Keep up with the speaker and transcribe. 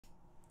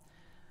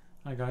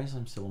Hi guys,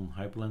 I'm still on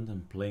Hyprland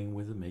and playing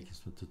with it, making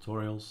some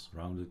tutorials,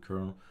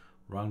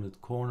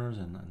 rounded corners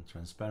and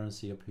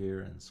transparency up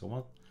here and so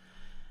on.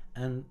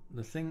 And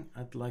the thing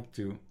I'd like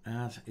to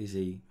add is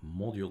a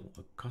module,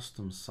 a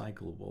custom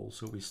cycle wall.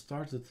 So we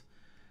started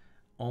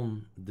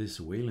on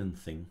this Wayland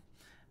thing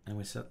and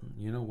we said,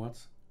 you know what,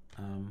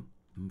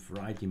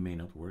 variety may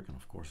not work, and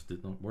of course it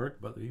did not work,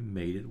 but we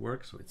made it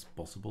work, so it's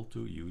possible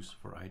to use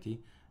variety.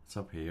 It's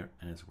up here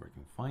and it's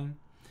working fine.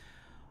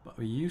 But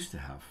we used to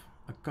have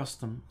a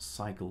custom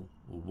cycle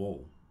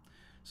wall.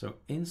 So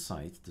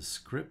inside the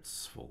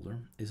scripts folder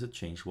is a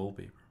change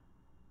wallpaper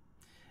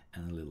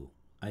and a little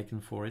icon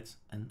for it,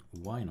 and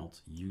why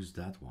not use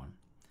that one?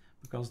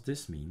 Because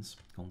this means,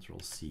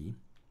 Ctrl C,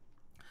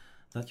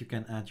 that you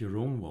can add your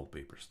own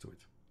wallpapers to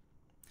it.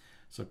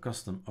 So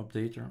custom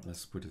updater,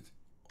 let's put it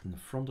in the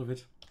front of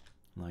it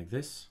like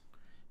this.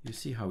 You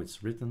see how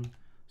it's written,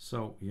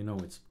 so you know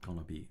it's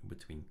gonna be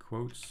between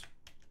quotes,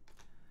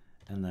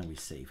 and then we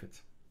save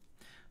it.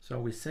 So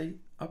we say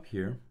up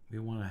here, we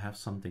want to have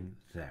something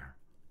there,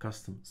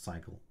 custom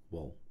cycle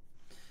wall.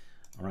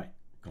 All right,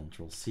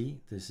 Ctrl C.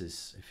 This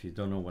is, if you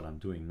don't know what I'm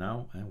doing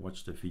now, and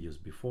watch the videos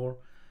before.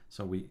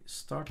 So we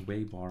start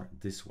waybar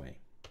this way.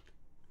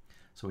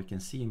 So we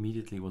can see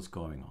immediately what's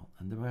going on.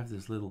 And then we have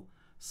this little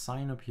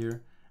sign up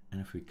here.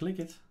 And if we click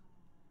it,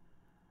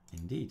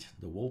 indeed,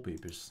 the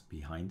wallpapers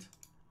behind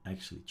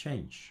actually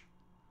change.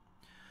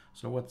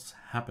 So what's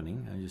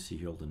happening, and you see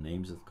here all the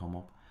names that come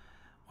up.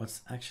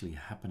 What's actually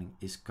happening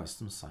is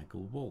custom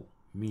cycle wall,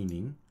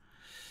 meaning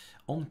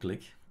on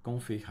click,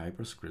 config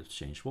hyperscript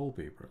change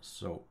wallpaper.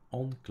 So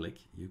on click,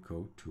 you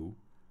go to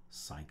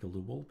cycle the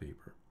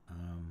wallpaper.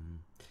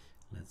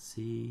 Let's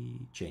see,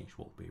 change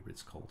wallpaper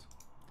it's called,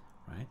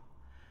 right?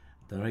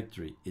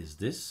 Directory is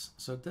this,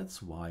 so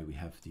that's why we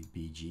have the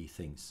BG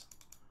things.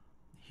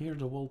 Here are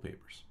the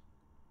wallpapers.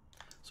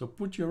 So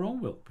put your own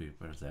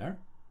wallpaper there.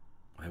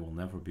 I will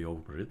never be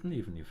overwritten,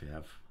 even if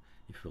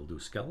you'll do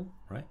scale,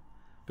 right?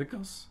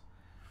 Because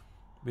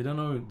we don't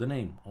know the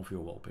name of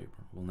your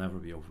wallpaper, will never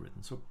be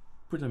overwritten. So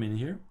put them in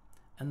here,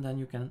 and then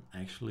you can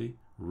actually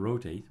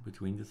rotate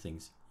between the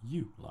things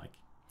you like,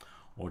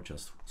 or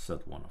just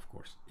set one, of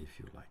course, if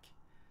you like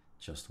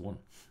just one.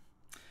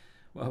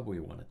 Well, we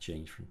want to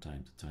change from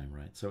time to time,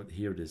 right? So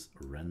here it is,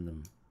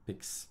 random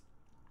picks,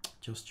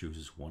 just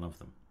chooses one of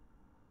them.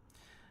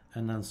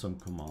 And then some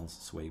commands,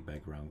 sway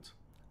background.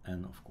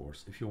 And of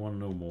course, if you want to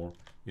know more,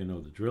 you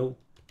know the drill,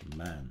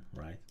 man,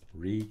 right?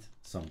 Read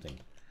something.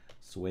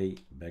 Sway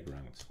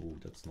background. Oh,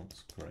 that's not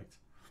correct.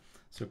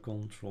 So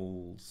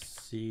Ctrl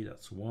C,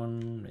 that's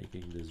one,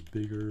 making this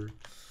bigger,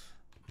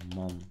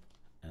 mon,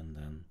 and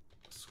then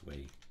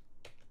sway.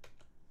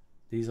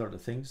 These are the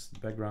things,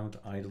 background,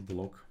 idle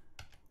block,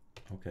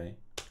 okay,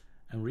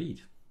 and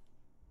read.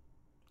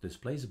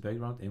 Displays a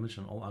background image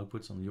on all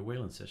outputs on your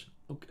Wayland session.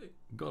 Okay,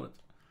 got it.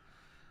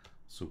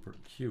 Super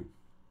Q.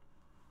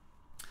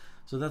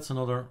 So that's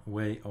another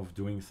way of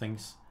doing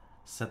things,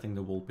 setting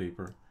the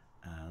wallpaper.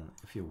 And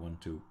if you want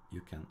to,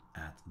 you can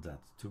add that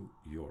to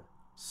your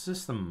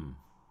system.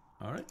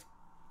 All right,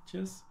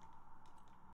 cheers.